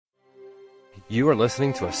You are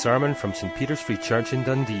listening to a sermon from St. Peter's Free Church in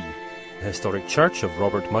Dundee, the historic church of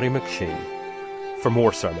Robert Murray McCheyne. For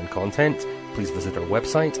more sermon content, please visit our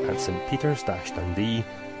website at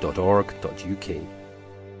stpeters-dundee.org.uk.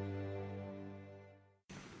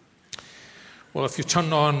 Well, if you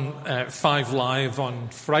turn on 5 Live on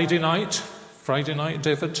Friday night,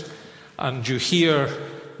 David, and you hear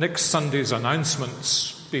next Sunday's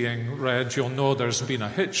announcements being read, you'll know there's been a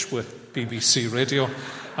hitch with BBC Radio,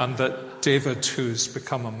 and that David, who's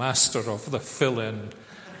become a master of the fill-in,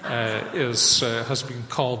 has been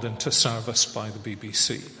called into service by the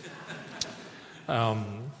BBC. I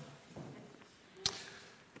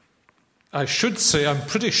should say, I'm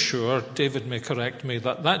pretty sure, David may correct me,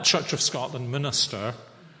 that Church of Scotland minister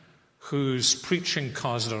whose preaching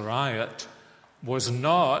caused a riot was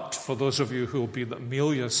not, for those of you who will be at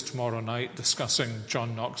Amelia's tomorrow night discussing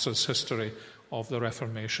John Knox's history of the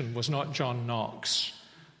Reformation, was not John Knox.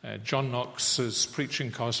 John Knox's preaching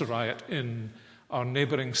caused a riot in our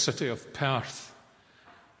neighbouring city of Perth,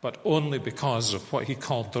 but only because of what he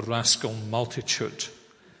called the rascal multitude.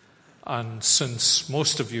 And since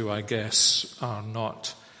most of you, I guess, are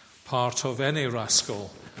not part of any rascal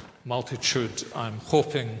multitude, I'm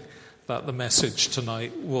hoping that the message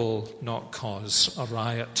tonight will not cause a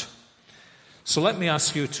riot. So let me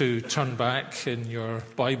ask you to turn back in your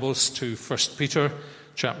Bibles to 1 Peter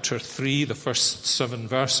chapter 3, the first 7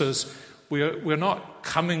 verses. We're not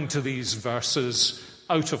coming to these verses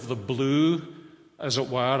out of the blue, as it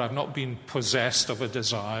were. I've not been possessed of a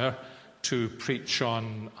desire to preach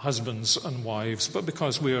on husbands and wives, but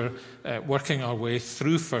because we're working our way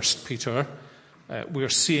through 1 Peter, we're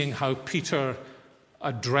seeing how Peter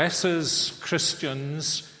addresses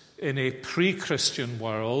Christians in a pre-Christian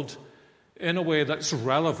world in a way that's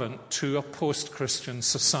relevant to a post-Christian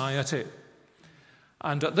society.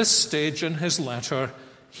 And at this stage in his letter,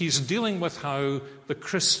 he's dealing with how the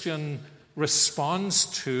Christian responds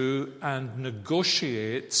to and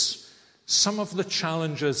negotiates some of the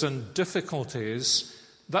challenges and difficulties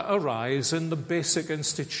that arise in the basic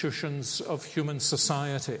institutions of human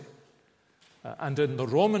society. And in the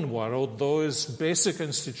Roman world, those basic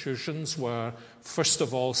institutions were, first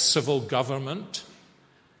of all, civil government.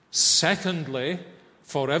 Secondly,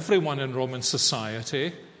 for everyone in Roman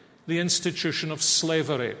society, the institution of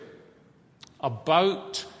slavery.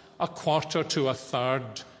 About a quarter to a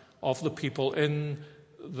third of the people in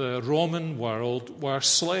the Roman world were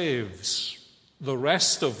slaves. The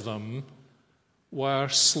rest of them were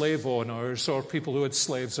slave owners or people who had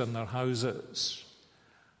slaves in their houses.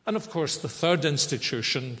 And of course, the third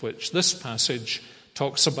institution, which this passage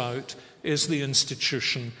talks about, is the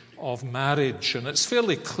institution of marriage. And it's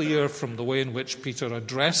fairly clear from the way in which Peter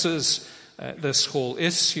addresses this whole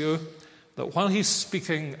issue that while he's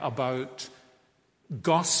speaking about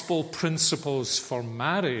gospel principles for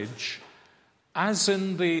marriage, as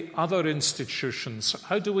in the other institutions,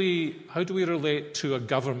 how do we relate to a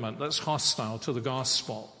government that's hostile to the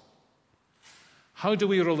gospel? How do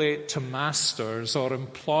we relate to masters or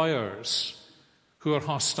employers who are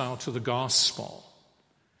hostile to the gospel?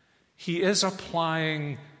 He is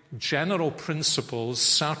applying general principles,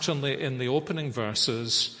 certainly in the opening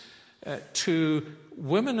verses, to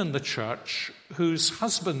women in the church whose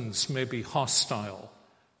husbands may be hostile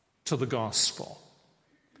to the gospel.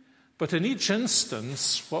 But in each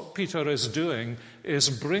instance, what Peter is doing is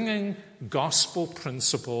bringing gospel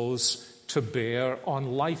principles to bear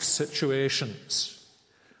on life situations.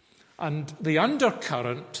 And the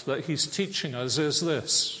undercurrent that he's teaching us is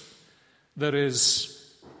this: there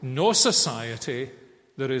is no society,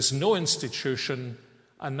 there is no institution,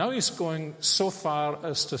 and now he's going so far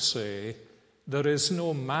as to say there is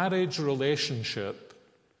no marriage relationship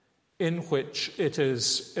in which it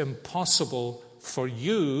is impossible for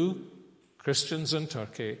you, Christians in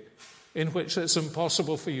Turkey, in which it's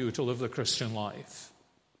impossible for you to live the Christian life.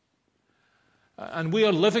 And we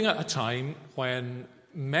are living at a time when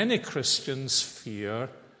many Christians fear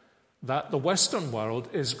that the Western world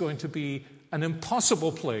is going to be an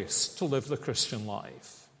impossible place to live the Christian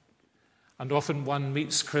life. And often one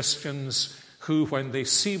meets Christians who, when they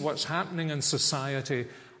see what's happening in society,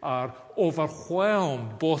 are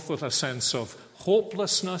overwhelmed both with a sense of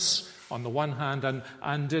hopelessness on the one hand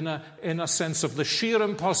and in a sense of the sheer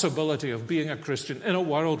impossibility of being a Christian in a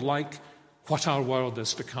world like what our world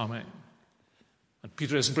is becoming. And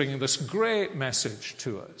Peter is bringing this great message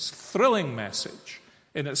to us, thrilling message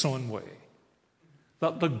in its own way,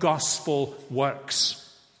 that the gospel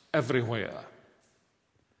works everywhere.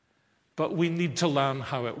 But we need to learn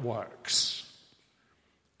how it works.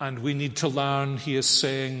 And we need to learn, he is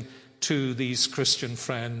saying to these Christian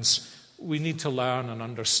friends, we need to learn and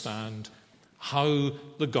understand how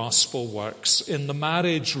the gospel works in the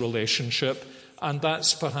marriage relationship, and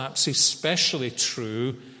that's perhaps especially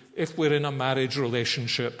true if we're in a marriage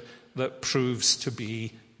relationship that proves to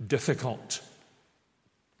be difficult.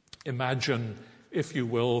 Imagine, if you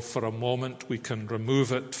will, for a moment, we can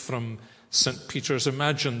remove it from St. Peter's.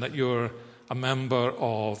 Imagine that you're a member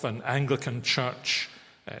of an Anglican church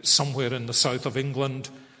somewhere in the south of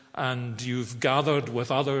England, and you've gathered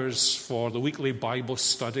with others for the weekly Bible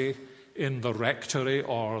study in the rectory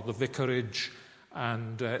or the vicarage,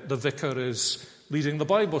 and the vicar is leading the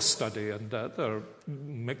Bible study, and they're a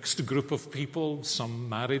mixed group of people, some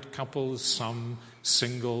married couples, some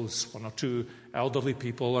singles, one or two elderly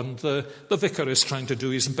people, and the vicar is trying to do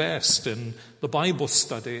his best in the Bible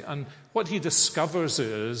study. And what he discovers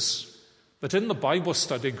is that in the Bible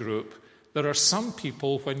study group, there are some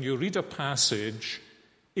people, when you read a passage,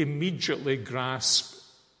 immediately grasp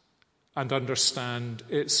and understand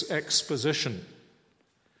its exposition.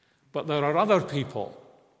 But there are other people,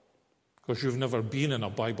 because you've never been in a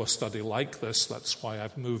Bible study like this, that's why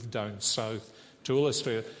I've moved down south to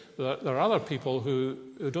illustrate it. There are other people who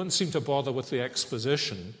don't seem to bother with the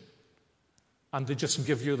exposition, and they just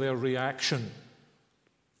give you their reaction.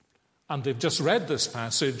 And they've just read this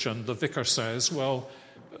passage, and the vicar says, well,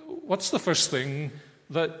 what's the first thing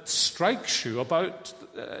that strikes you about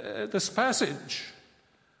this passage?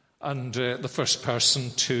 And the first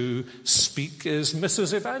person to speak is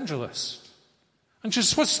Mrs. Evangelist. And she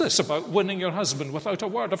says, what's this about winning your husband without a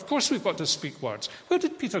word? Of course we've got to speak words. Where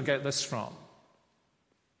did Peter get this from?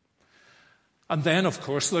 And then, of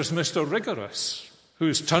course, there's Mr. Rigorous,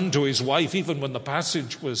 who's turned to his wife even when the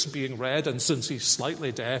passage was being read, and since he's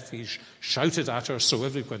slightly deaf, he's shouted at her so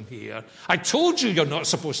everyone hear, I told you you're not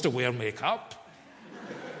supposed to wear makeup.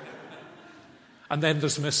 And then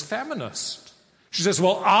there's Miss Feminist. She says,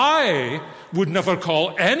 well, I would never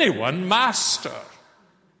call anyone master.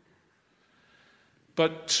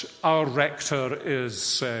 But our rector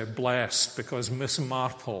is blessed because Miss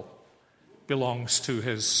Marple belongs to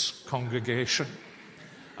his congregation,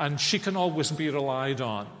 and she can always be relied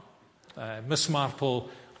on. Miss Marple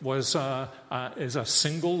is a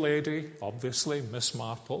single lady, obviously, Miss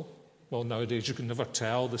Marple. Well, nowadays you can never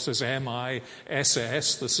tell. This is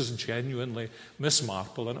MISS. This is genuinely Miss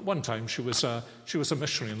Marple. And at one time she was a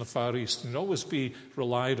missionary in the Far East, and always be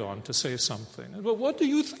relied on to say something. But what do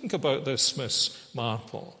you think about this, Miss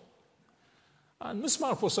Marple? And Miss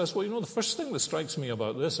Marple says, well, the first thing that strikes me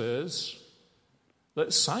about this is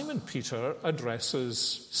that Simon Peter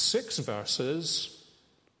addresses 6 verses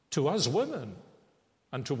to us women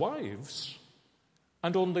and to wives,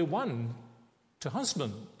 and only 1 to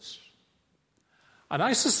husbands. And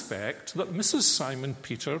I suspect that Mrs. Simon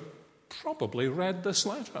Peter probably read this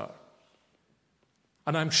letter.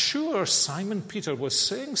 And I'm sure Simon Peter was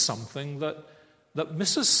saying something that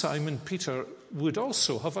Mrs. Simon Peter would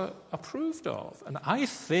also have approved of. And I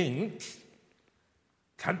think,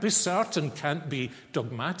 can't be certain, can't be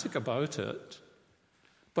dogmatic about it,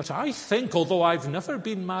 but I think, although I've never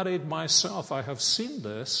been married myself, I have seen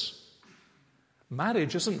this,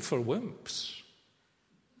 marriage isn't for wimps.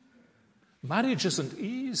 Marriage isn't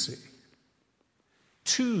easy.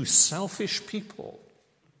 2 selfish people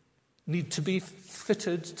need to be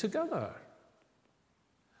fitted together.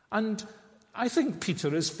 And I think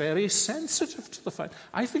Peter is very sensitive to the fact.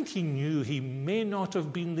 I think he knew he may not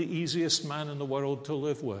have been the easiest man in the world to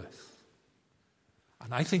live with.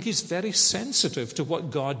 And I think he's very sensitive to what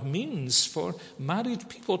God means for married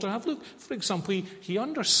people to have. Look, for example, he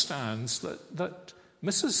understands that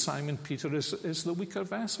Mrs. Simon Peter is the weaker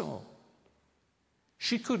vessel.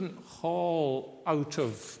 She couldn't haul out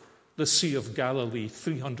of the Sea of Galilee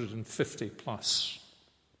 350 plus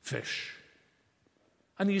fish.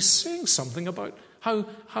 And he's saying something about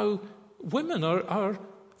how women are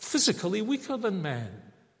physically weaker than men.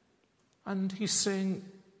 And he's saying,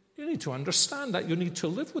 you need to understand that. You need to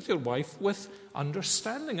live with your wife with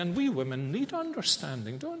understanding. And we women need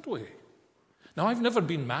understanding, don't we? Now, I've never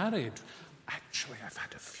been married. Actually, I've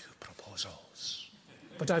had a few proposals.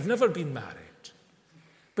 But I've never been married.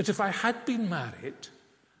 But if I had been married,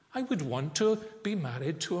 I would want to be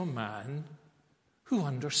married to a man who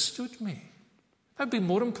understood me. That'd be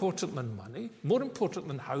more important than money, more important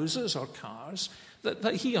than houses or cars,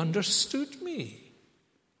 that he understood me.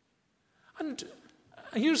 And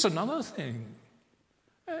here's another thing.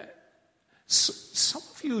 Some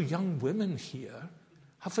of you young women here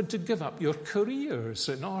have had to give up your careers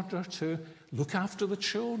in order to look after the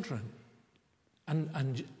children.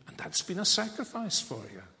 And that's been a sacrifice for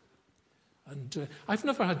you. And I've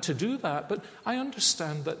never had to do that, but I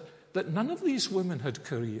understand that none of these women had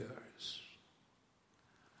careers.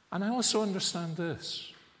 And I also understand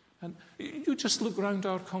this. And you just look round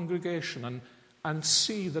our congregation and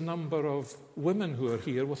see the number of women who are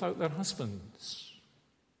here without their husbands.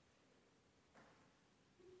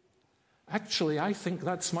 Actually, I think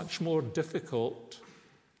that's much more difficult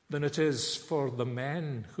than it is for the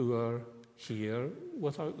men who are here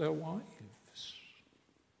without their wives.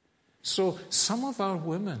 So some of our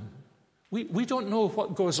women, we don't know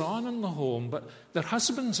what goes on in the home, but their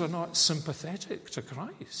husbands are not sympathetic to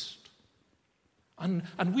Christ. And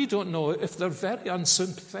we don't know if they're very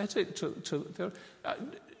unsympathetic to their...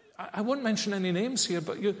 I won't mention any names here,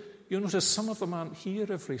 but you notice some of them aren't here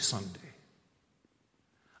every Sunday.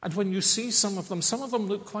 And when you see some of them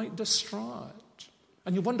look quite distraught.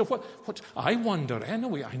 And you wonder what I wonder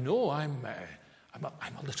anyway. I know I'm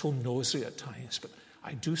a little nosy at times, but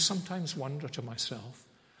I do sometimes wonder to myself,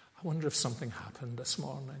 I wonder if something happened this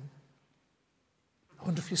morning. I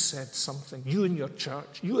wonder if you said something. You and your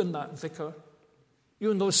church, you and that vicar, you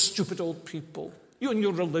and those stupid old people, you and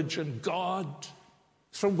your religion, God,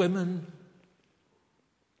 for women.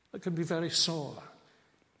 It can be very sore.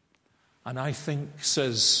 And I think,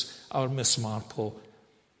 says our Miss Marple,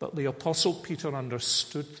 that the Apostle Peter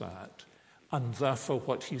understood that, and therefore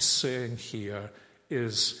what he's saying here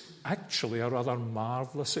is actually a rather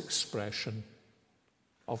marvelous expression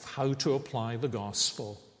of how to apply the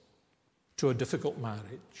gospel to a difficult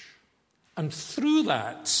marriage. And through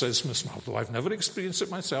that, says Miss Marple, I've never experienced it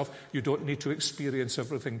myself, you don't need to experience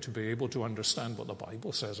everything to be able to understand what the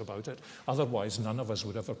Bible says about it. Otherwise, none of us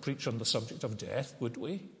would ever preach on the subject of death, would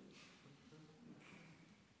we?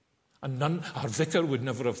 And our vicar would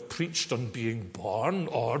never have preached on being born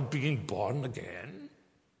or being born again.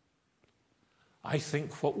 I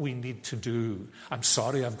think what we need to do, I'm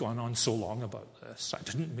sorry I've gone on so long about this. I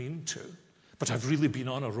didn't mean to, but I've really been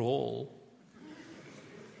on a roll.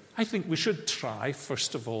 I think we should try,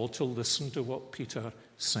 first of all, to listen to what Peter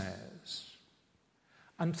says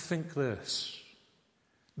and think this.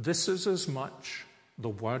 This is as much the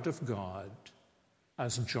Word of God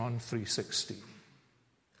as John 3:16.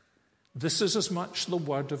 This is as much the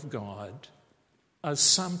Word of God as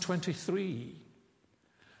Psalm 23.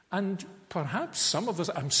 And perhaps some of us,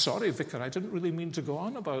 I'm sorry, Vicar, I didn't really mean to go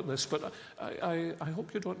on about this, but I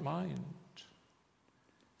hope you don't mind.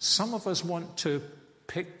 Some of us want to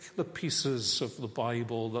pick the pieces of the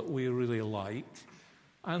Bible that we really like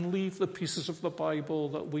and leave the pieces of the Bible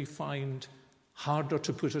that we find harder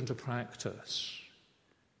to put into practice.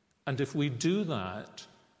 And if we do that,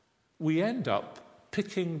 we end up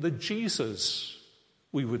picking the Jesus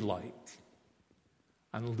we would like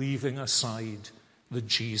and leaving aside the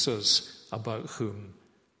Jesus about whom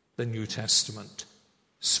the New Testament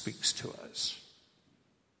speaks to us.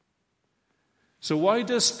 So why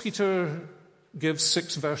does Peter give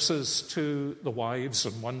 6 verses to the wives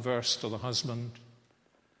and 1 verse to the husband?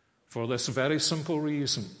 For this very simple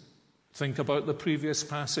reason. Think about the previous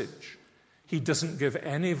passage. He doesn't give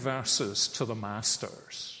any verses to the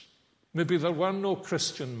masters. Maybe there were no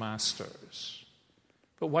Christian masters.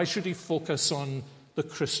 But why should he focus on the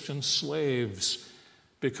Christian slaves?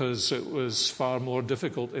 Because it was far more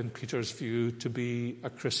difficult in Peter's view to be a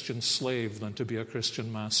Christian slave than to be a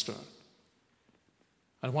Christian master.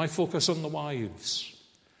 And why focus on the wives?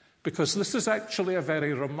 Because this is actually a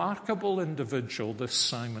very remarkable individual, this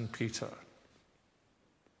Simon Peter.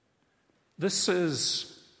 This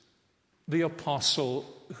is the apostle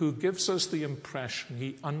who gives us the impression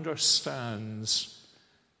he understands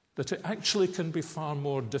that it actually can be far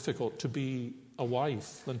more difficult to be a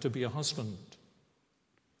wife than to be a husband.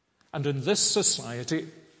 And in this society,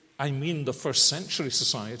 I mean the first century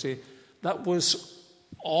society, that was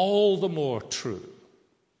all the more true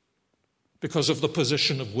because of the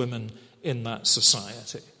position of women in that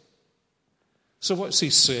society. So what's he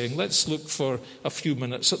saying? Let's look for a few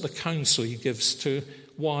minutes at the counsel he gives to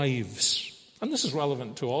wives. And this is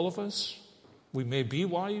relevant to all of us. We may be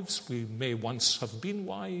wives. We may once have been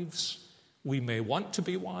wives. We may want to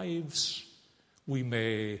be wives. We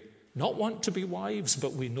may not want to be wives,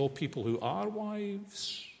 but we know people who are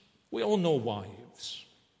wives. We all know wives.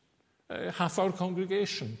 Half our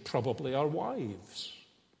congregation probably are wives.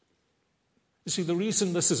 You see, the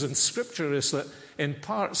reason this is in Scripture is that in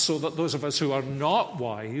part so that those of us who are not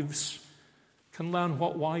wives can learn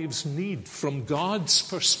what wives need from God's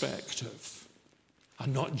perspective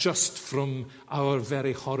and not just from our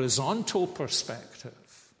very horizontal perspective.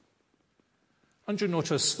 And you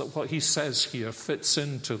notice that what he says here fits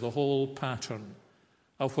into the whole pattern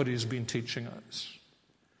of what he's been teaching us.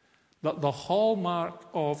 That the hallmark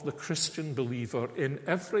of the Christian believer in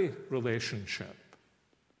every relationship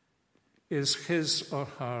is his or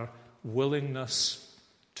her willingness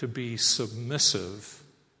to be submissive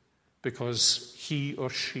because he or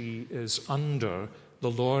she is under the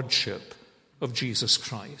lordship of Jesus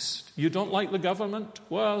Christ. You don't like the government?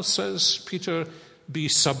 Well, says Peter, be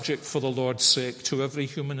subject for the Lord's sake to every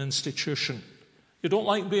human institution. You don't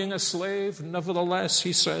like being a slave? Nevertheless,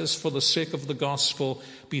 he says, for the sake of the gospel,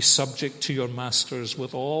 be subject to your masters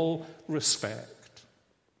with all respect.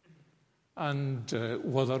 And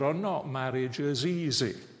whether or not marriage is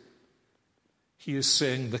easy, he is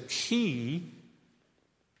saying the key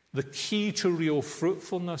to real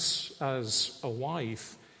fruitfulness as a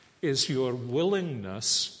wife is your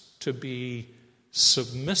willingness to be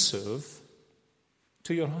submissive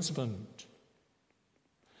to your husband.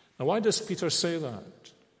 Now, why does Peter say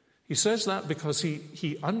that? He says that because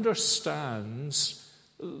he understands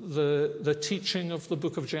the teaching of the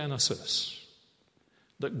book of Genesis,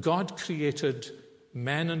 that God created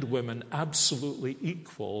men and women absolutely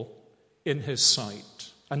equal in his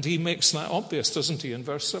sight. And he makes that obvious, doesn't he? In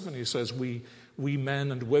verse 7, he says, we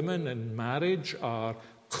men and women in marriage are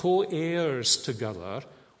co-heirs together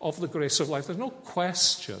of the grace of life. There's no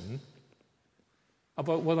question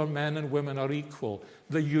about whether men and women are equal.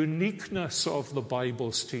 The uniqueness of the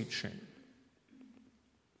Bible's teaching,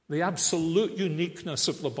 the absolute uniqueness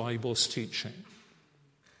of the Bible's teaching.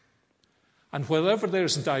 And wherever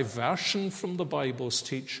there's diversion from the Bible's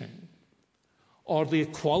teaching, or the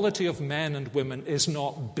equality of men and women is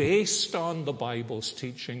not based on the Bible's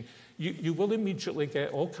teaching, you will immediately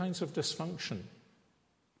get all kinds of dysfunction.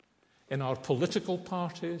 In our political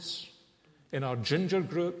parties, in our ginger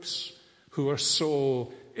groups, who are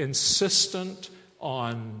so insistent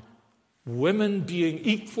on women being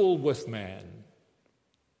equal with men,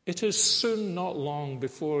 it is soon not long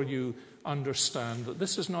before you understand that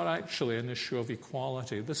this is not actually an issue of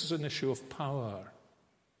equality. This is an issue of power.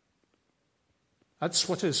 That's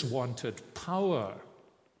what is wanted, power.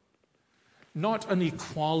 Not an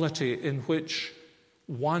equality in which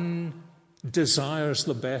one desires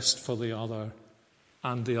the best for the other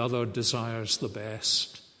and the other desires the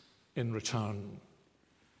best in return,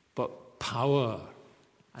 but power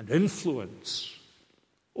and influence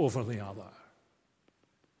over the other.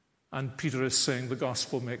 And Peter is saying the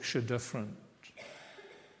gospel makes you different,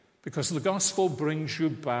 because the gospel brings you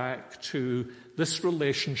back to this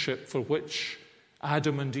relationship for which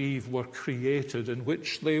Adam and Eve were created, in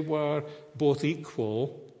which they were both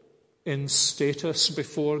equal in status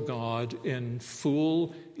before God, in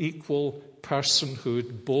full equal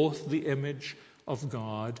personhood, both the image of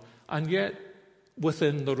God, and yet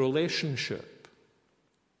within the relationship,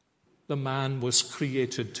 the man was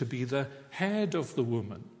created to be the head of the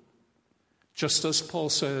woman. Just as Paul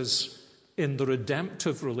says, in the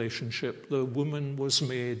redemptive relationship, the woman was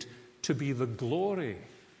made to be the glory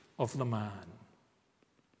of the man.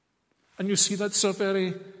 And you see, that's a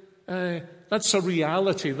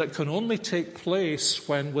reality that can only take place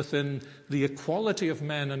when within the equality of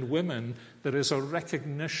men and women there is a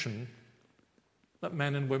recognition that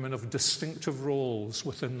men and women have distinctive roles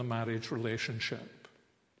within the marriage relationship.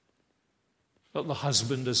 That the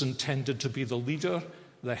husband is intended to be the leader,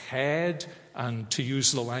 the head, and to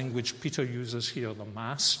use the language Peter uses here, the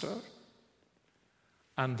master.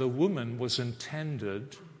 And the woman was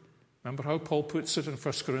intended, remember how Paul puts it in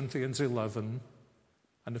 1 Corinthians 11,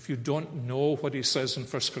 and if you don't know what he says in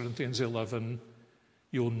 1 Corinthians 11,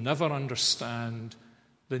 you'll never understand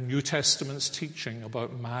the New Testament's teaching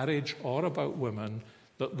about marriage or about women,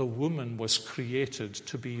 that the woman was created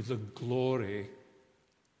to be the glory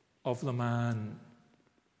of the man.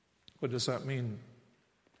 What does that mean?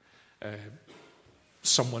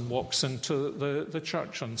 Someone walks into the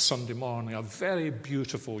church on Sunday morning, a very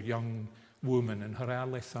beautiful young woman in her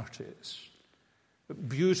early 30s,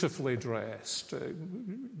 beautifully dressed,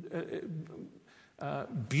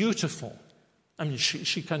 beautiful. I mean,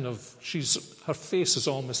 her face is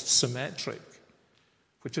almost symmetric,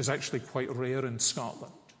 which is actually quite rare in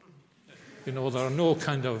Scotland. You know, there are no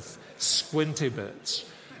kind of squinty bits.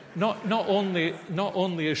 Not only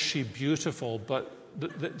is she beautiful, but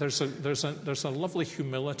there's a lovely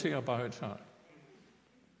humility about her,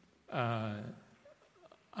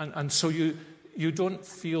 and so you don't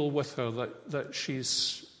feel with her that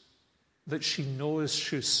she knows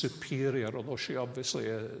she's superior, although she obviously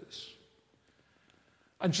is.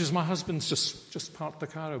 And she's, my husband's just parked the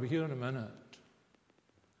car, I'll be here in a minute.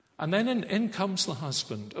 And then in comes the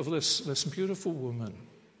husband of this beautiful woman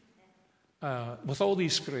with all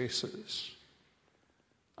these graces.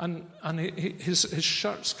 And his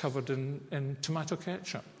shirt's covered in tomato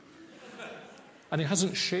ketchup. And he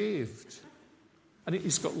hasn't shaved. And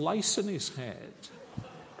he's got lice in his head.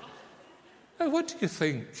 Now, what do you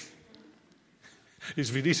think?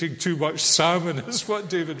 He's been eating too much salmon, is what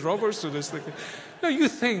David Robertson is thinking. Now you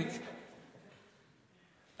think,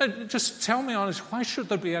 and just tell me honest, why should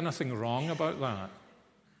there be anything wrong about that?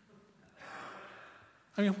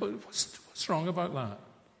 I mean, what's wrong about that?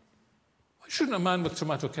 Why shouldn't a man with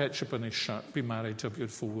tomato ketchup in his shirt be married to a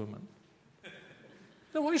beautiful woman?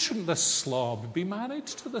 Now, why shouldn't this slob be married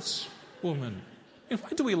to this woman? And why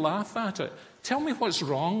do we laugh at it? Tell me what's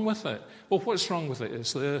wrong with it. Well, what's wrong with it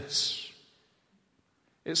is this.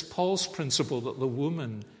 It's Paul's principle that the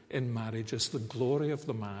woman in marriage is the glory of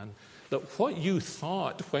the man. That what you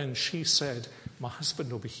thought when she said, my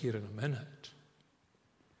husband will be here in a minute,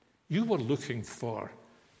 you were looking for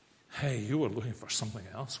something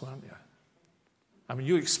else, weren't you? I mean,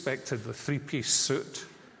 you expected the three-piece suit,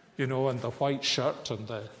 and the white shirt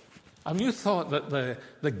you thought that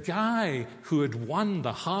the guy who had won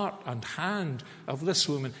the heart and hand of this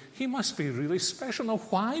woman, he must be really special. Now,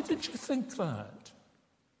 why did you think that?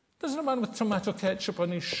 Doesn't a man with tomato ketchup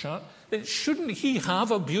on his shirt, shouldn't he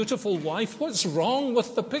have a beautiful wife? What's wrong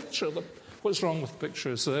with the picture? What's wrong with the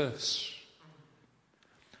picture is this,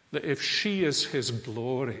 that if she is his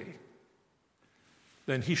glory,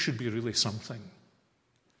 then he should be really something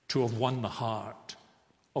to have won the heart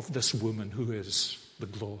of this woman who is the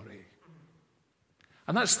glory.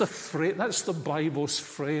 And that's the Bible's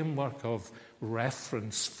framework of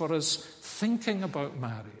reference for us thinking about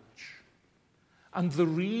marriage. And the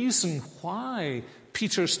reason why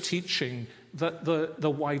Peter's teaching that the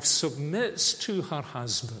wife submits to her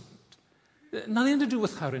husband, nothing to do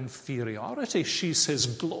with her inferiority, she's his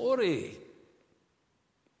glory.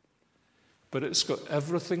 But it's got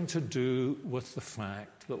everything to do with the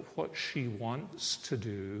fact that what she wants to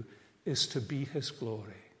do is to be his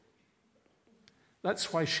glory.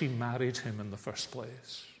 That's why she married him in the first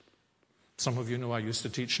place. Some of you know I used to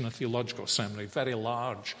teach in a theological seminary, very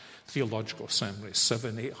large theological seminary,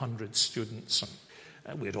 700-800 students.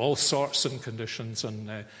 And we had all sorts of conditions.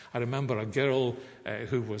 And I remember a girl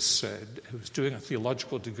who was doing a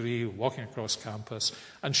theological degree, walking across campus,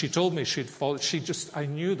 and she told me I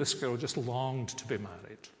knew this girl just longed to be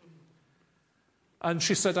married. And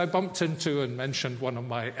she said, I bumped into and mentioned one of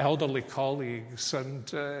my elderly colleagues,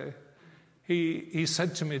 and he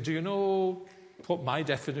said to me, do you know what my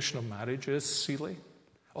definition of marriage is, Seeley?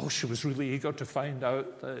 Oh, she was really eager to find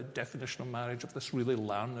out the definition of marriage of this really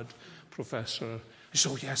learned professor. He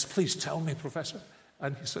said, oh, yes, please tell me, Professor.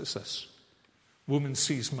 And he says this, woman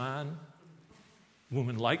sees man,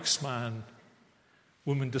 woman likes man,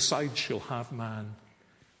 woman decides she'll have man,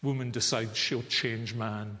 woman decides she'll change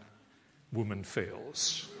man, woman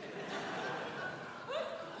fails.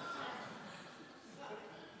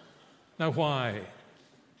 Now, why?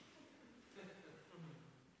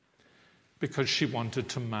 Because she wanted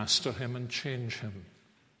to master him and change him.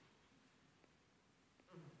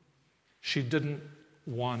 She didn't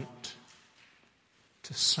want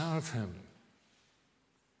to serve him.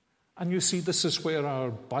 And you see, this is where our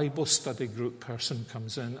Bible study group person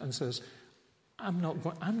comes in and says, I'm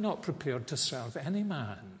not prepared to serve any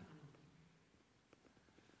man.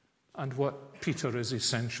 And what Peter is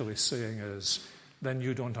essentially saying is, then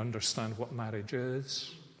you don't understand what marriage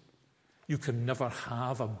is. You can never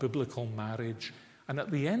have a biblical marriage. And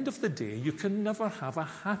at the end of the day, you can never have a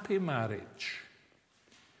happy marriage.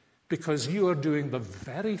 Because you are doing the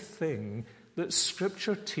very thing that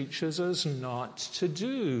Scripture teaches us not to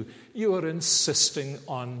do. You are insisting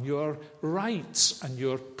on your rights and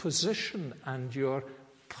your position and your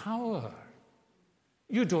power.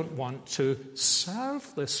 You don't want to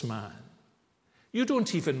serve this man. You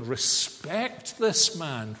don't even respect this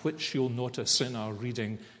man, which you'll notice in our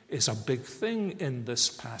reading is a big thing in this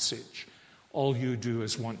passage. All you do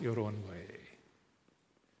is want your own way.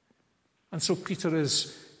 And so Peter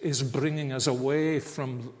is bringing us away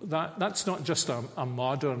from that. That's not just a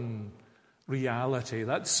modern reality.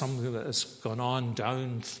 That's something that has gone on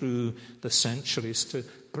down through the centuries to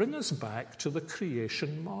bring us back to the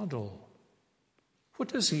creation model. What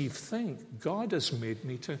does Eve think? God has made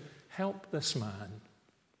me to help this man.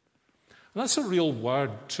 And that's a real word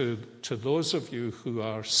to those of you who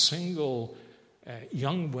are single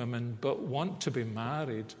young women but want to be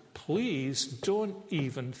married. Please don't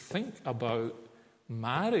even think about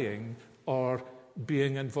marrying or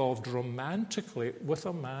being involved romantically with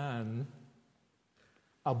a man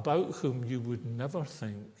about whom you would never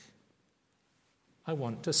think, I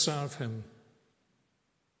want to serve him.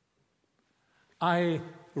 I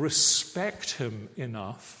respect him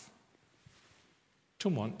enough to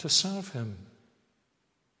want to serve him.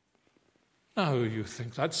 Now you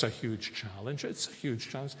think that's a huge challenge. It's a huge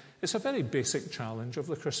challenge. It's a very basic challenge of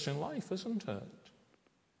the Christian life, isn't it?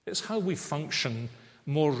 It's how we function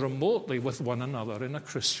more remotely with one another in a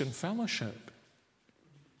Christian fellowship.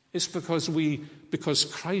 It's because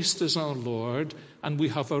Christ is our Lord and we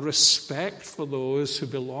have a respect for those who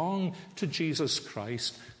belong to Jesus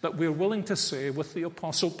Christ that we're willing to say with the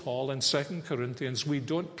Apostle Paul in 2 Corinthians, we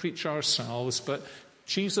don't preach ourselves, but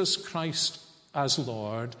Jesus Christ as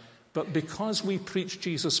Lord. But because we preach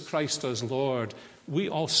Jesus Christ as Lord, we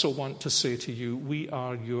also want to say to you, we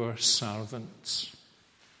are your servants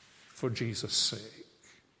for Jesus' sake.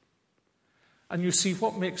 And you see,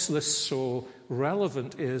 what makes this so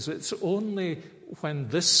relevant is it's only when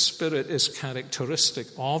this spirit is characteristic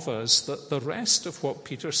of us that the rest of what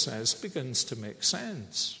Peter says begins to make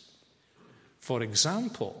sense. For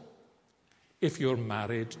example, if you're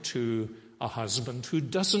married to a husband who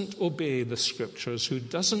doesn't obey the Scriptures, who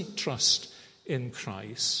doesn't trust in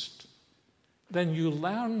Christ, then you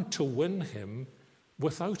learn to win him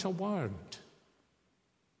without a word.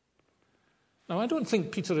 Now, I don't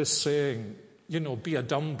think Peter is saying, be a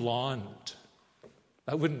dumb blonde.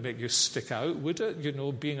 That wouldn't make you stick out, would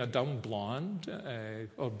it? Being a dumb blonde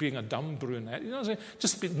or being a dumb brunette.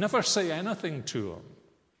 Never say anything to him.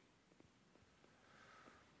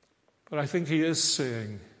 But I think he is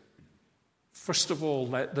saying, first of all,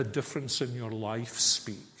 let the difference in your life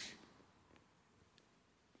speak.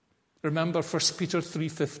 Remember 1 Peter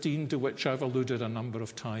 3:15, to which I've alluded a number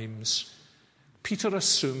of times. Peter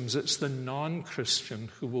assumes it's the non-Christian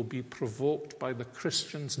who will be provoked by the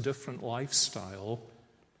Christian's different lifestyle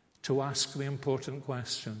to ask the important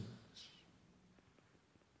questions.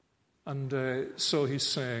 And so he's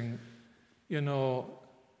saying,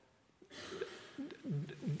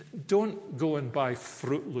 don't go and buy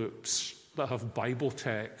Fruit Loops that have Bible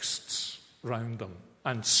texts round them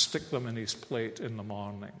and stick them in his plate in the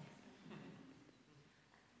morning.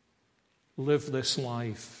 Live this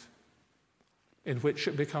life in which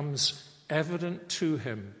it becomes evident to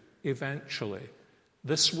him eventually,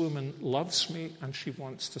 this woman loves me and she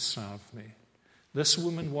wants to serve me. This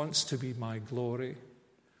woman wants to be my glory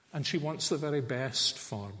and she wants the very best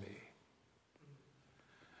for me.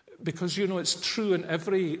 Because, it's true in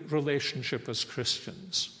every relationship as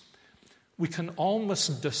Christians. We can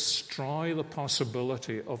almost destroy the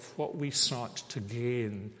possibility of what we sought to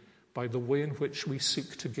gain by the way in which we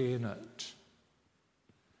seek to gain it.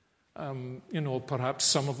 Perhaps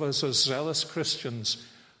some of us as zealous Christians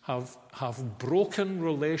have broken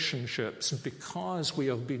relationships because we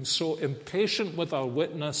have been so impatient with our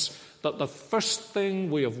witness that the first thing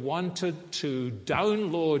we have wanted to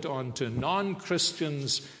download onto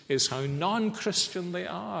non-Christians is how non-Christian they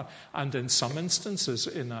are. And in some instances,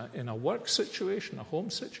 in a work situation, a home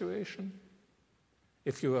situation,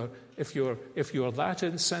 if you're that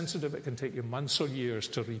insensitive, it can take you months or years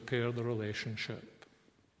to repair the relationship.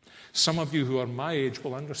 Some of you who are my age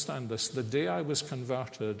will understand this. The day I was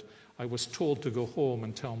converted, I was told to go home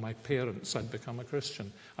and tell my parents I'd become a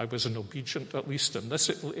Christian. I was an obedient, at least in this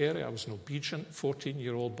area, I was an obedient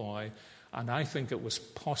 14-year-old boy, and I think it was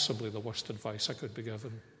possibly the worst advice I could be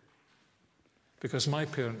given. Because my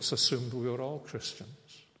parents assumed we were all Christians.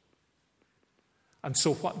 And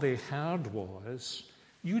so what they heard was,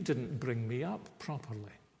 you didn't bring me up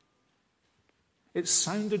properly. It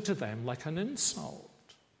sounded to them like an insult.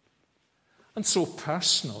 And so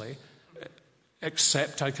personally,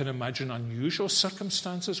 except I can imagine unusual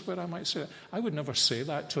circumstances where I might say, I would never say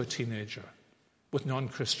that to a teenager with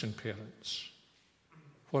non-Christian parents.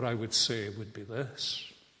 What I would say would be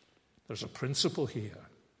this: there's a principle here.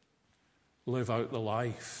 Live out the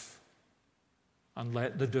life and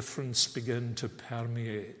let the difference begin to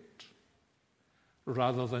permeate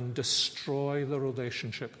rather than destroy the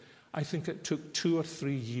relationship. I think it took 2 or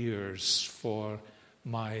 3 years for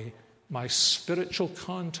my spiritual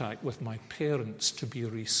contact with my parents to be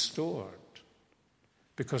restored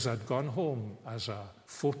because I'd gone home as a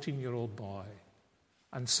 14-year-old boy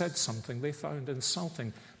and said something they found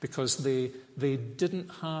insulting because they didn't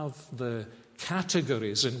have the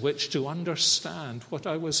categories in which to understand what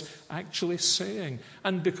I was actually saying.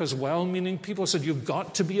 And because well-meaning people said, you've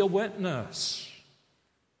got to be a witness.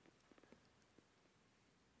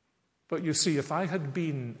 But you see, if I had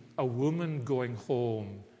been a woman going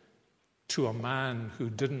home to a man who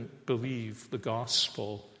didn't believe the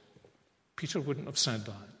gospel, Peter wouldn't have said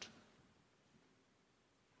that.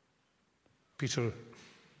 Peter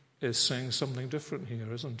is saying something different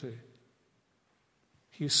here, isn't he?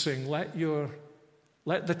 He's saying, let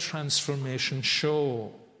the transformation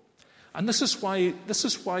show. And this is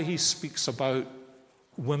why he speaks about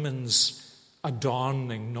women's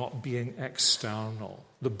adorning not being external,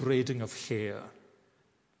 the braiding of hair.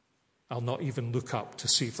 I'll not even look up to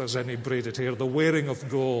see if there's any braided hair. The wearing of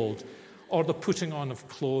gold or the putting on of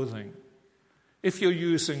clothing. If you're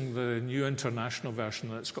using the New International Version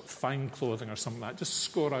that's got fine clothing or something like that, just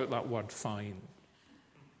score out that word fine.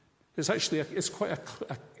 It's quite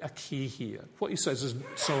a key here. What he says is,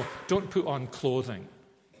 so don't put on clothing.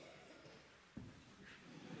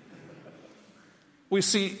 We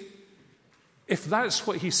see, if that's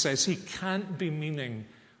what he says, he can't be meaning,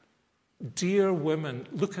 dear women,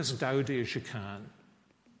 look as dowdy as you can.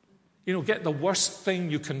 You know, get the worst thing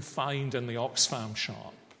you can find in the Oxfam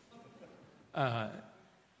shop.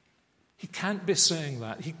 He can't be saying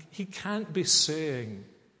that. He can't be saying,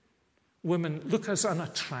 women, look as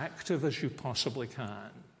unattractive as you possibly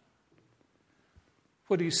can.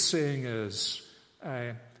 What he's saying is,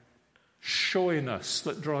 showiness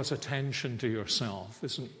that draws attention to yourself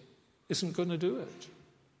isn't going to do it.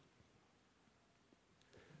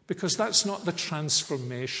 Because that's not the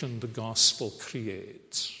transformation the gospel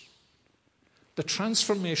creates. The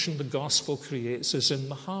transformation the gospel creates is in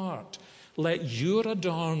the heart. Let your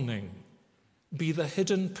adorning be the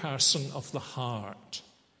hidden person of the heart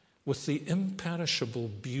with the imperishable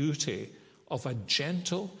beauty of a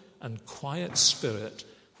gentle and quiet spirit,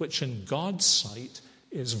 which in God's sight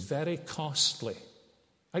is very costly.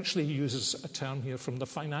 Actually, he uses a term here from the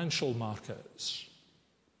financial markets.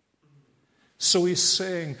 So he's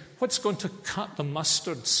saying what's going to cut the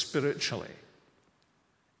mustard spiritually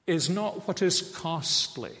is not what is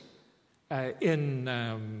costly in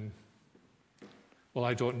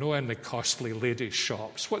the costly ladies'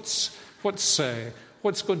 shops. What's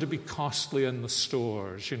going to be costly in the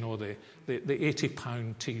stores? You know, the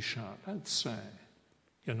 £80 T-shirt. That's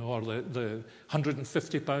or the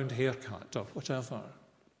 £150 haircut or whatever.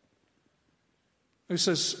 He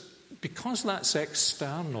says, because that's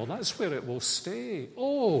external, that's where it will stay.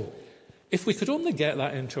 Oh, if we could only get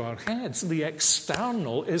that into our heads, the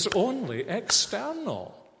external is only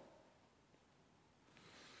external.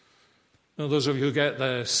 Now, those of you who get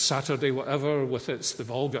the Saturday whatever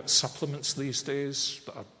they've all got supplements these days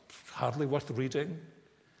that are hardly worth reading.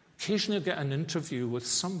 Occasionally you get an interview with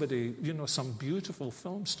somebody, some beautiful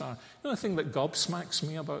film star. The thing that gobsmacks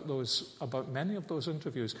me about many of those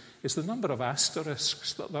interviews is the number of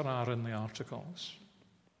asterisks that there are in the articles.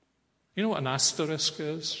 You know what an asterisk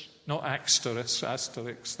is? Not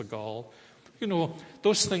Asterix, the gall.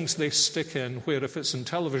 Those things they stick in where if it's in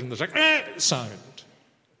television there's like sound.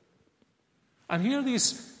 And here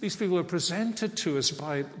these people are presented to us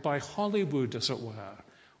by Hollywood, as it were,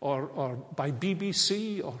 or by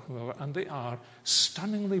BBC or whoever, and they are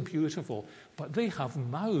stunningly beautiful, but they have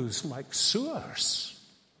mouths like sewers.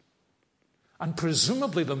 And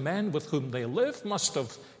presumably the men with whom they live must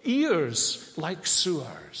have ears like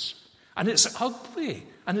sewers. And it's ugly,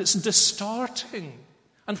 and it's distorting.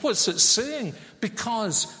 And what's it saying?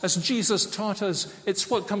 Because, as Jesus taught us, it's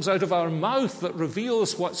what comes out of our mouth that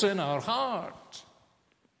reveals what's in our heart.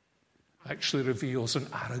 Actually reveals an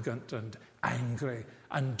arrogant and angry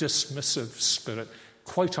and dismissive spirit,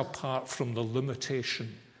 quite apart from the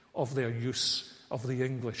limitation of their use of the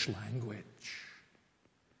English language.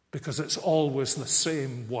 Because it's always the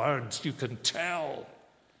same words, you can tell.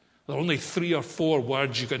 There are only 3 or 4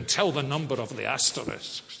 words, you can tell the number of the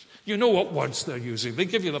asterisks. You know what words they're using. They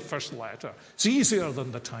give you the first letter. It's easier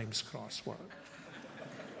than the Times crossword.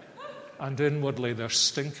 And inwardly they're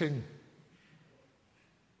stinking.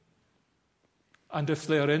 And if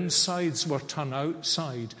their insides were turned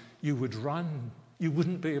outside, you would run. You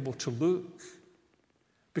wouldn't be able to look.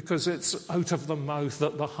 Because it's out of the mouth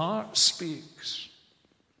that the heart speaks.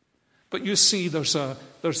 But you see, there's a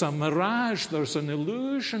mirage, there's an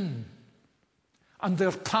illusion. And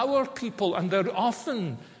they're power people, and they're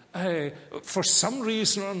often, for some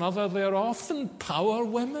reason or another, they're often power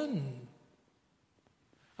women.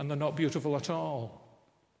 And they're not beautiful at all.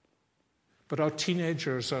 But our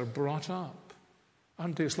teenagers are brought up.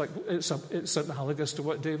 And it's analogous to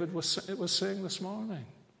what David was saying this morning.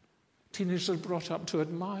 Teenagers are brought up to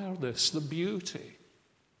admire this, the beauty.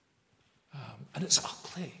 And it's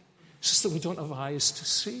ugly. It's just that we don't have eyes to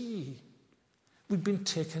see. We've been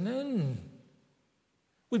taken in.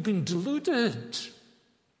 We've been deluded.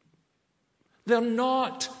 They're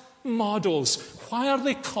not models. Why are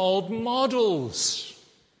they called models?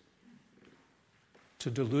 To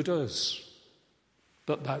delude us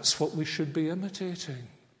that that's what we should be imitating.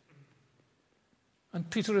 And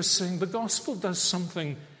Peter is saying the gospel does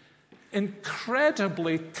something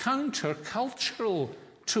incredibly countercultural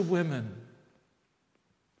to women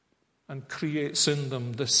and creates in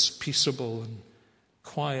them this peaceable and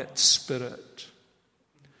quiet spirit.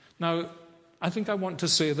 Now, I think I want to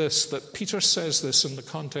say this, that Peter says this in the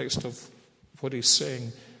context of what he's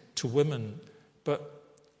saying to women, but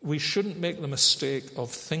we shouldn't make the mistake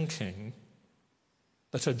of thinking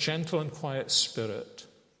that a gentle and quiet spirit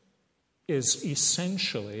is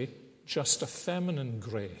essentially just a feminine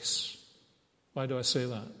grace. Why do I say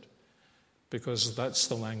that? Because that's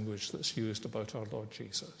the language that's used about our Lord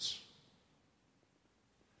Jesus.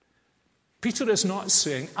 Peter is not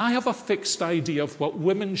saying, I have a fixed idea of what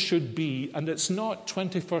women should be, and it's not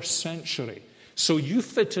 21st century, so you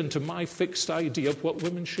fit into my fixed idea of what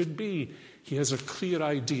women should be. He has a clear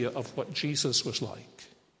idea of what Jesus was like,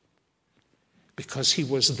 because he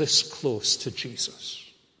was this close to Jesus.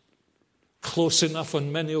 Close enough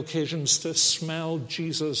on many occasions to smell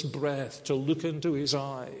Jesus' breath, to look into his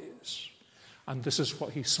eyes. And this is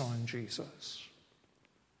what he saw in Jesus.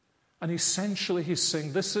 And essentially he's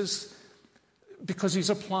saying this is because he's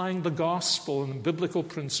applying the gospel and biblical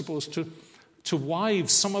principles to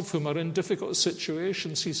wives, some of whom are in difficult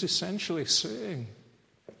situations. He's essentially saying,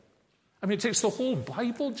 I mean, it takes the whole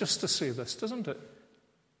Bible just to say this, doesn't it?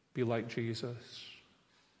 Be like Jesus.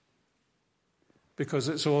 Because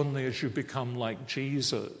it's only as you become like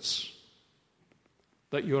Jesus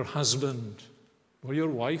that your husband, or your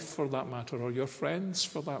wife for that matter, or your friends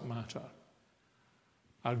for that matter,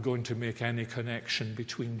 are going to make any connection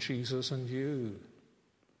between Jesus and you.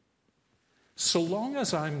 So long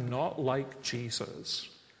as I'm not like Jesus,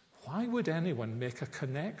 why would anyone make a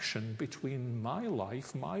connection between my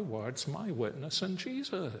life, my words, my witness, and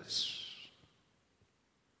Jesus?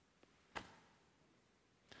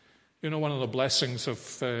 You know, one of the blessings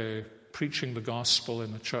of preaching the gospel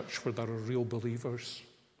in a church where there are real believers,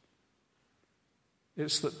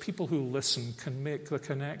 it's that people who listen can make the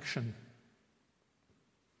connection.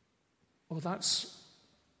 Oh, that's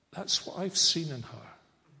what I've seen in her.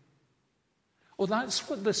 Oh, that's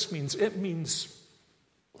what this means. It means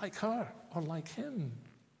like her or like him.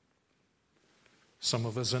 Some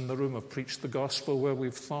of us in the room have preached the gospel where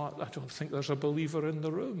we've thought, I don't think there's a believer in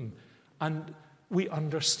the room. And we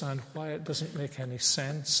understand why it doesn't make any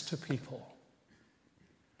sense to people.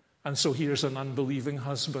 And so here's an unbelieving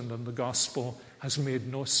husband, and the gospel has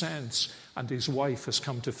made no sense, and his wife has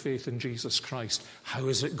come to faith in Jesus Christ. How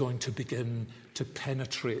is it going to begin to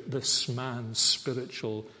penetrate this man's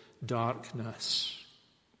spiritual darkness?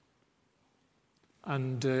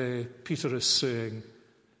 And Peter is saying,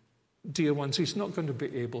 dear ones, he's not going to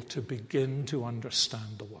be able to begin to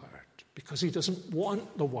understand the word because he doesn't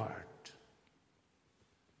want the word.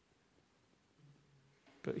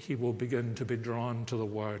 But he will begin to be drawn to the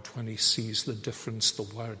word when he sees the difference the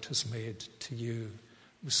word has made to you.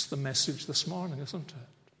 It was the message this morning, isn't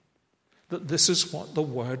it? That this is what the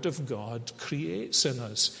word of God creates in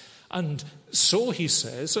us. And so he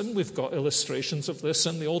says, and we've got illustrations of this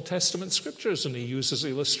in the Old Testament scriptures, and he uses the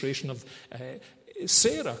illustration of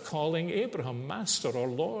Sarah calling Abraham master or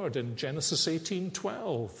Lord in Genesis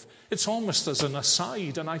 18:12. It's almost as an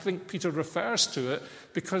aside, and I think Peter refers to it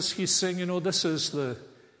because he's saying, you know, this is the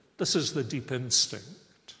deep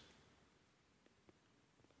instinct.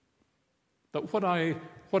 That what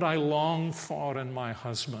I long for in my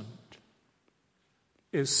husband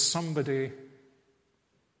is somebody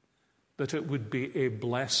that it would be a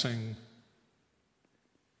blessing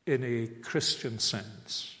in a Christian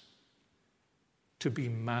sense to be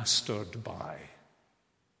mastered by.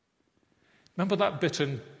 Remember that bit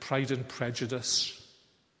in Pride and Prejudice?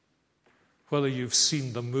 Whether you've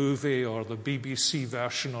seen the movie or the BBC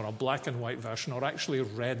version or a black and white version or actually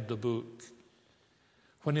read the book,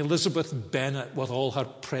 when Elizabeth Bennet, with all her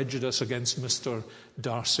prejudice against Mr.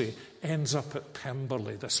 Darcy, ends up at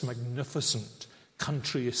Pemberley, this magnificent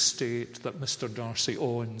country estate that Mr. Darcy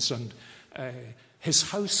owns, and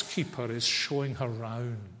his housekeeper is showing her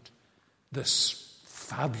round this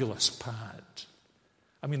fabulous pad.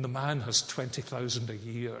 I mean, the man has $20,000 a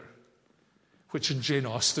year, which in Jane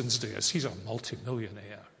Austen's days, he's a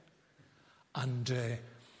multimillionaire. And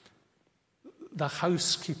the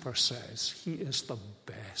housekeeper says he is the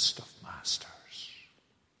best of masters.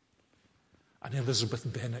 And Elizabeth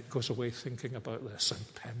Bennet goes away thinking about this in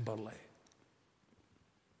Pemberley.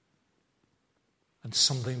 And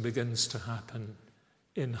something begins to happen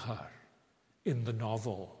in her, in the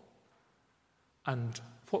novel. And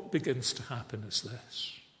what begins to happen is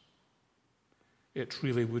this. It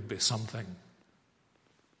really would be something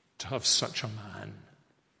to have such a man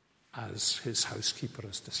as his housekeeper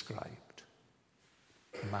has described,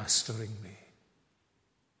 mastering me.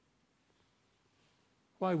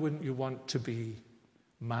 Why wouldn't you want to be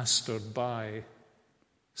mastered by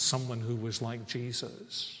someone who was like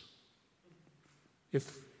Jesus?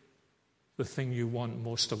 If the thing you want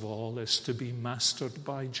most of all is to be mastered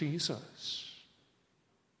by Jesus.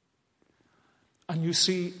 And you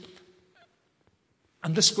see,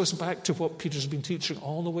 and this goes back to what Peter's been teaching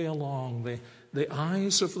all the way along. The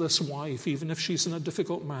eyes of this wife, even if she's in a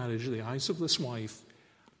difficult marriage, the eyes of this wife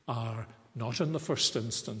are not in the first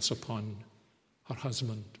instance upon her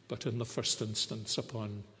husband, but in the first instance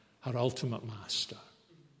upon her ultimate master.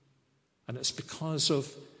 And it's because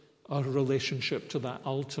of our relationship to that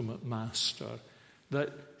ultimate master that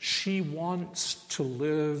she wants to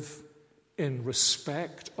live in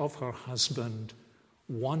respect of her husband,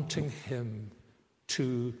 wanting him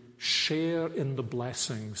to share in the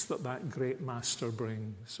blessings that that great master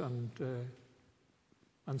brings. And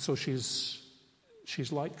so she's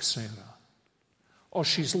like Sarah. Or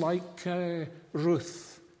she's like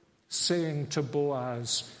Ruth saying to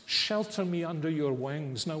Boaz, "Shelter me under your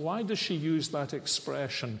wings." Now, why does she use that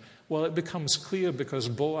expression? Well, it becomes clear because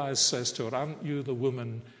Boaz says to her, "Aren't you the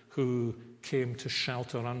woman who came to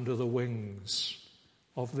shelter under the wings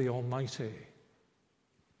of the Almighty?"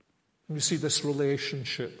 And you see this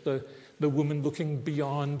relationship, the woman looking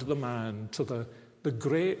beyond the man to the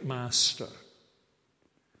great master.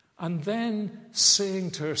 And then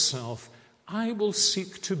saying to herself, "I will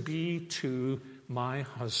seek to be to my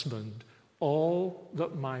husband all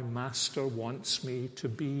that my master wants me to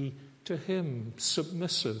be to him,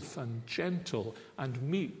 submissive and gentle and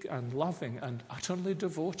meek and loving and utterly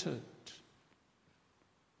devoted."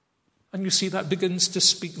 And you see that begins to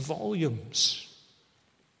speak volumes.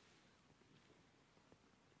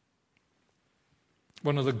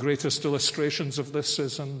 One of the greatest illustrations of this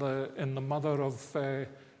is in the mother of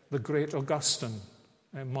the great Augustine,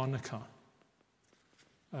 Monica.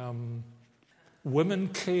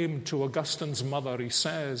 Women came to Augustine's mother, he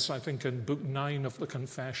says, I think in Book 9 of the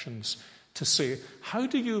Confessions, to say, "How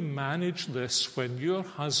do you manage this when your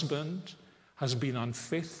husband has been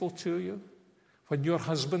unfaithful to you? When your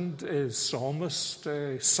husband is almost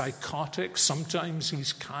psychotic, sometimes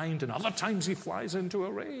he's kind and other times he flies into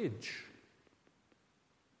a rage."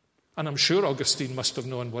 And I'm sure Augustine must have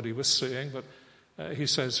known what he was saying, but he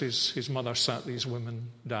says his mother sat these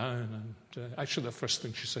women down, and actually the first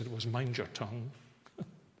thing she said was, "Mind your tongue."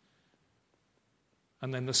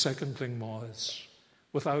 And then the second thing was,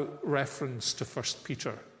 without reference to 1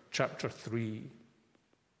 Peter chapter 3,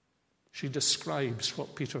 she describes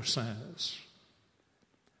what Peter says.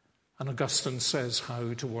 And Augustine says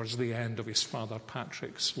how, towards the end of his father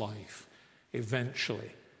Patrick's life,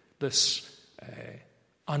 eventually this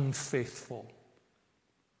unfaithful,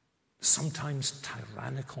 sometimes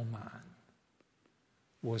tyrannical man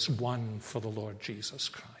was won for the Lord Jesus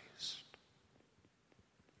Christ.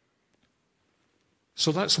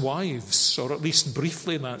 So that's wives, or at least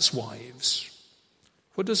briefly that's wives.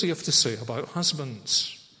 What does he have to say about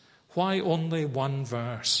husbands? Why only one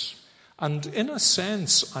verse? And in a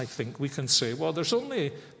sense, I think we can say, well, there's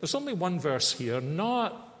only one verse here,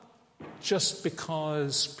 not just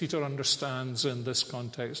because Peter understands in this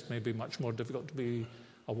context maybe much more difficult to be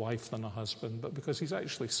a wife than a husband, but because he's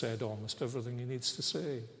actually said almost everything he needs to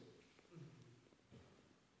say.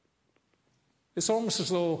 It's almost as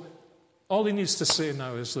though all he needs to say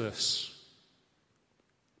now is this: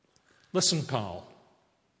 "Listen, pal,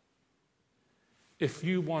 if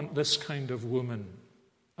you want this kind of woman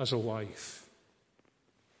as a wife,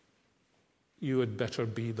 you had better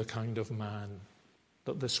be the kind of man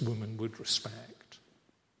that this woman would respect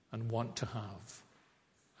and want to have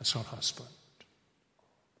as her husband."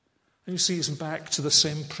 And you see, it's back to the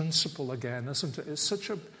same principle again, isn't it? It's such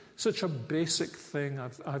a basic thing.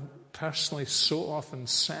 I've personally so often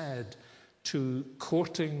said to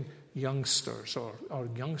courting youngsters or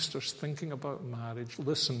youngsters thinking about marriage,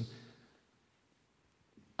 "Listen,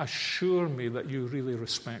 assure me that you really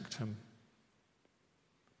respect him.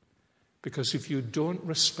 Because if you don't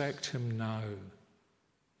respect him now,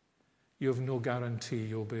 you have no guarantee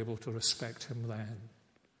you'll be able to respect him then.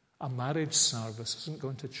 A marriage service isn't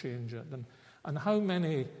going to change it." And how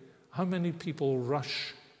many people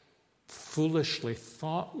rush foolishly,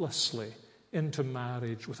 thoughtlessly into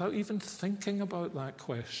marriage without even thinking about that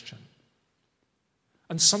question.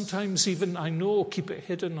 And sometimes even, I know, keep it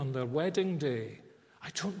hidden on their wedding day.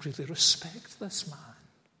 "I don't really respect this man.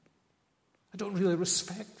 I don't really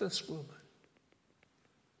respect this woman."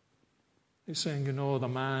 He's saying, the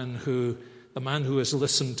man who has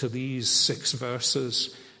listened to these 6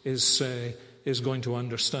 verses is going to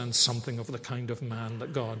understand something of the kind of man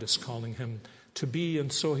that God is calling him to be.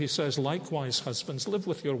 And so he says, "Likewise, husbands, live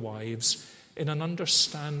with your wives in an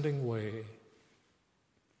understanding way."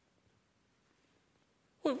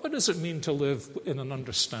 What does it mean to live in an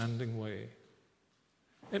understanding way?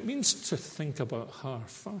 It means to think about her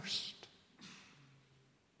first.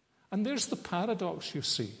 And there's the paradox, you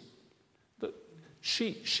see, that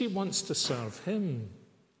she wants to serve him.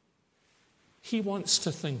 He wants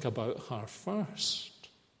to think about her first.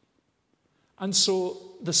 And so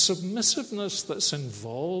the submissiveness that's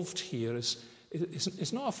involved here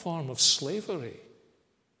is not a form of slavery.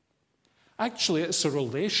 Actually, it's a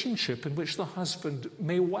relationship in which the husband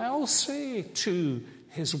may well say to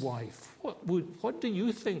his wife, what do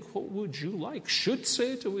you think? What would you like? Should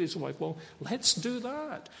say to his wife, well, let's do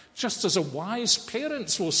that. Just as a wise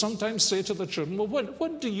parents will sometimes say to the children, well,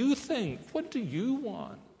 what do you think? What do you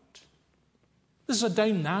want? This is a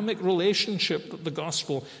dynamic relationship that the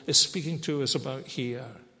gospel is speaking to us about here.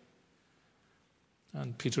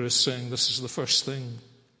 And Peter is saying this is the first thing,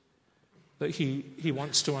 that he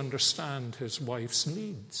wants to understand his wife's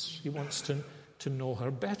needs. He wants to know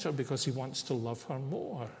her better because he wants to love her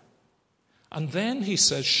more. And then he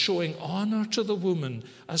says, showing honor to the woman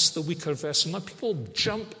as the weaker vessel. Now people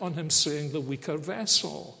jump on him saying the weaker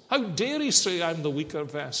vessel. How dare he say I'm the weaker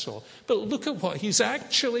vessel? But look at what he's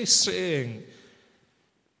actually saying.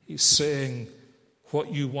 He's saying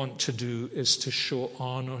what you want to do is to show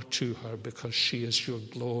honor to her because she is your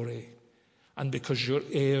glory and because you're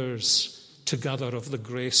heirs together of the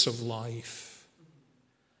grace of life.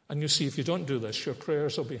 And you see, if you don't do this, your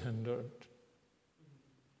prayers will be hindered.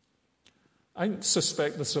 I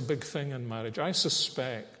suspect this is a big thing in marriage. I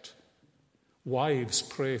suspect wives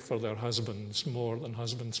pray for their husbands more than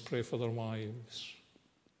husbands pray for their wives.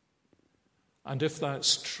 And if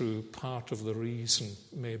that's true, part of the reason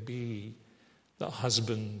may be that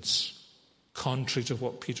husbands, contrary to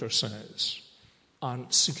what Peter says,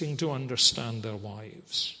 aren't seeking to understand their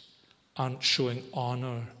wives, aren't showing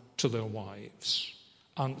honor to their wives,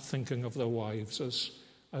 aren't thinking of their wives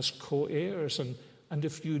as co-heirs. And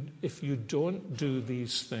if you don't do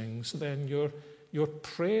these things, then your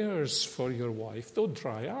prayers for your wife, they'll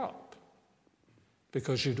dry up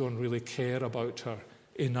because you don't really care about her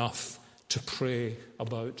enough to pray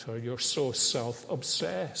about her. You're so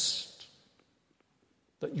self-obsessed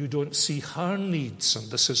that you don't see her needs. And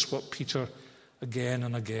this is what Peter, again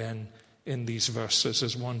and again in these verses,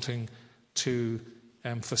 is wanting to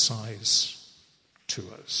emphasize to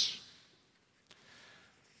us.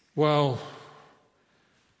 Well,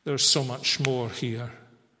 there's so much more here,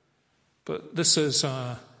 but this is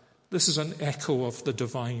an echo of the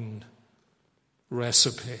divine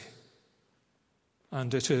recipe,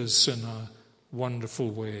 and it is in a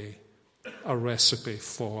wonderful way a recipe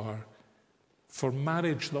for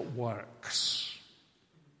marriage that works,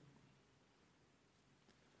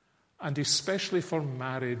 and especially for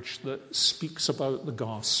marriage that speaks about the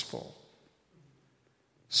gospel,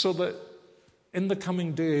 so that in the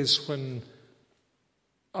coming days when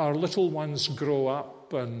our little ones grow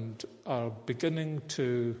up and are beginning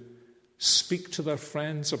to speak to their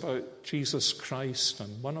friends about Jesus Christ,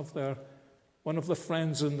 and one of the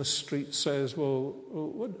friends in the street says, well,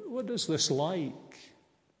 what is this like?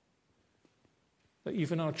 That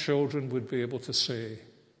even our children would be able to say,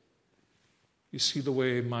 you see the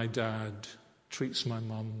way my dad treats my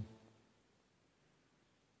mum.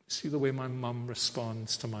 You see the way my mum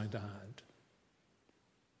responds to my dad.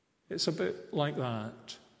 It's a bit like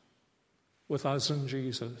that with us and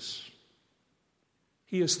Jesus.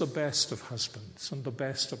 He is the best of husbands and the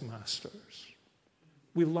best of masters.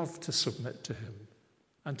 We love to submit to him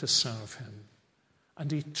and to serve him.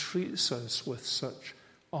 And he treats us with such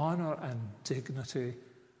honor and dignity.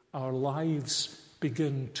 Our lives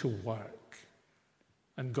begin to work,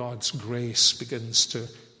 and God's grace begins to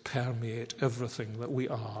permeate everything that we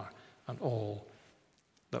are and all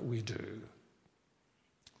that we do.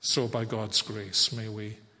 So by God's grace, may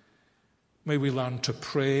we learn to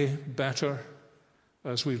pray better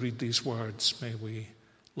as we read these words. May we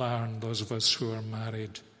learn, those of us who are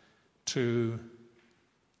married, to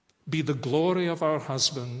be the glory of our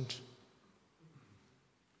husband,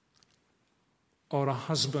 or a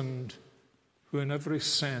husband who in every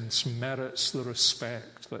sense merits the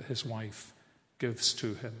respect that his wife gives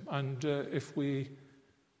to him. And if we're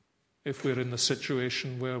in the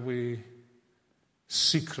situation where we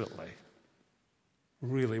secretly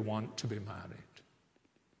really want to be married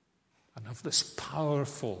and have this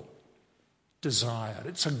powerful desire,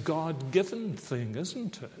 it's a God-given thing,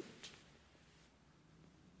 isn't it?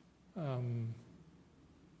 Then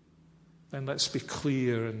let's be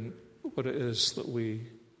clear in what it is that we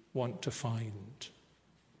want to find,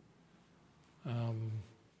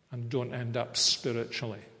 and don't end up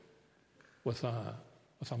spiritually with a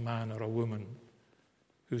man or a woman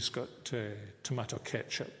who's got tomato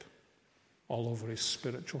ketchup all over his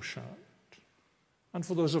spiritual shirt. And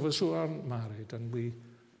for those of us who aren't married, and we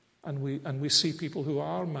see people who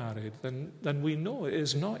are married, then we know it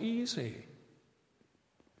is not easy.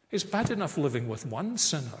 It's bad enough living with one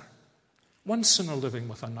sinner living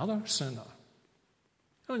with another sinner.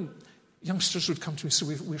 And youngsters would come to me and say,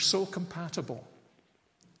 we're so compatible.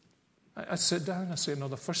 I sit down and I say, no,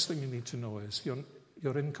 the first thing you need to know is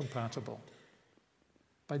you're incompatible.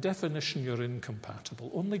 By definition, you're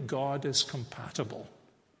incompatible. Only God is compatible.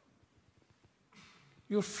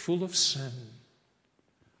 You're full of sin.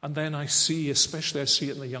 And then I see it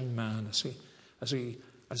in the young man as he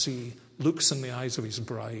looks in the eyes of his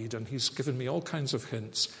bride, and he's given me all kinds of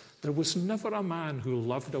hints. There was never a man who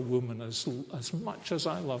loved a woman as much as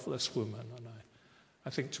I love this woman. And I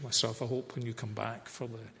think to myself, I hope when you come back for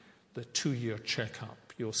the 2-year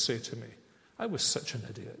checkup, you'll say to me, I was such an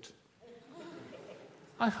idiot.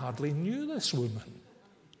 I hardly knew this woman.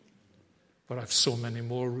 But I've so many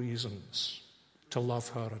more reasons to love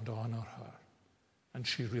her and honor her. And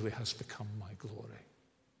she really has become my glory.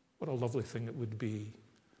 What a lovely thing it would be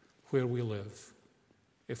where we live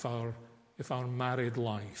if our married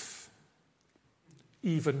life,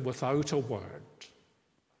 even without a word,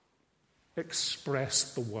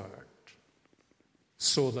 expressed the word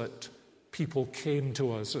so that people came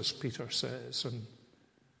to us, as Peter says,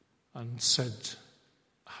 and said,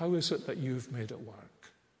 how is it that you've made it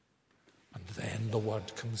work? And then the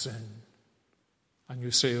word comes in. And you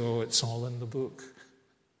say, oh, it's all in the book.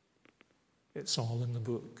 It's all in the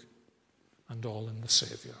book and all in the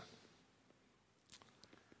Savior.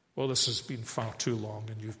 Well, this has been far too long,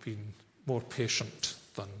 and you've been more patient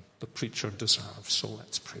than the preacher deserves, so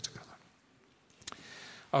let's pray together.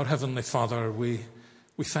 Our Heavenly Father, we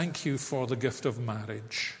thank you for the gift of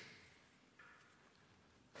marriage.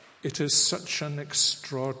 It is such an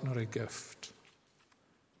extraordinary gift.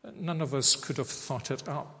 None of us could have thought it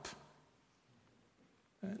up.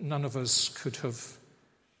 None of us could have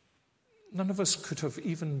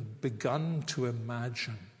even begun to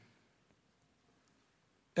imagine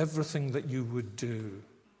everything that you would do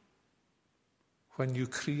when you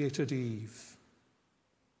created Eve.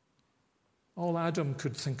 All Adam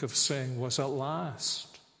could think of saying was, at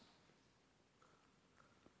last.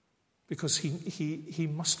 Because he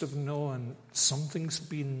must have known something's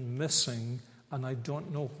been missing and I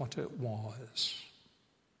don't know what it was.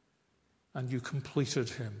 And you completed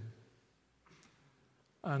him.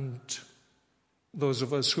 And those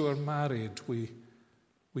of us who are married, we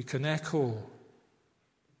can echo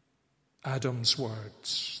Adam's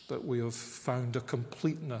words that we have found a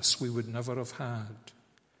completeness we would never have had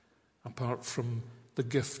apart from the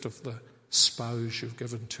gift of the spouse you've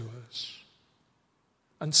given to us.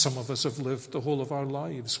 And some of us have lived the whole of our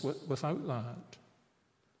lives without that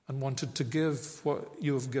and wanted to give what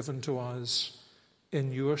you have given to us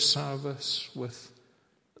in your service with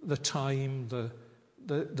the time,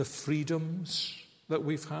 the freedoms that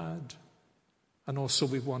we've had. And also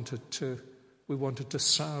we wanted to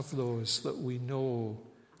serve those that we know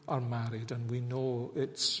are married, and we know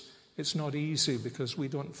it's not easy because we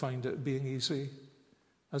don't find it being easy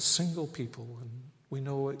as single people, and we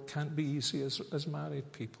know it can't be easy as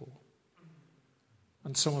married people.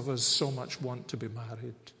 And some of us so much want to be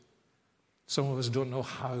married. Some of us don't know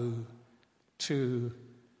how to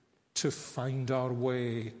find our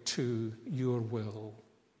way to your will.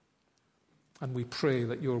 And we pray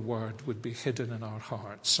that your word would be hidden in our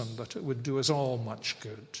hearts and that it would do us all much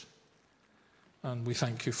good. And we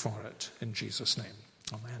thank you for it in Jesus' name.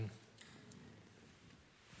 Amen.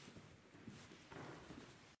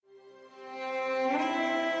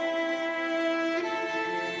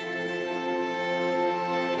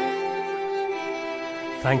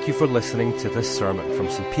 Thank you for listening to this sermon from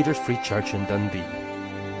St. Peter's Free Church in Dundee.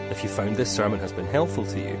 If you found this sermon has been helpful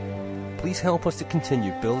to you, please help us to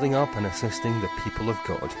continue building up and assisting the people of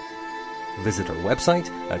God. Visit our website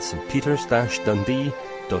at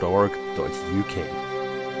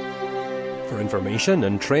stpeters-dundee.org.uk. For information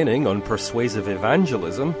and training on persuasive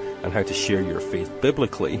evangelism and how to share your faith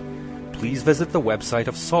biblically, please visit the website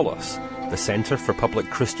of Solas, the Centre for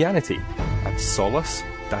Public Christianity, at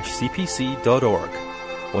solas-cpc.org.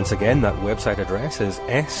 Once again, that website address is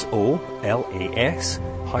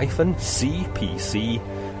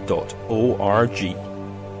solas-cpc.org.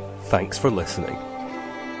 Thanks for listening.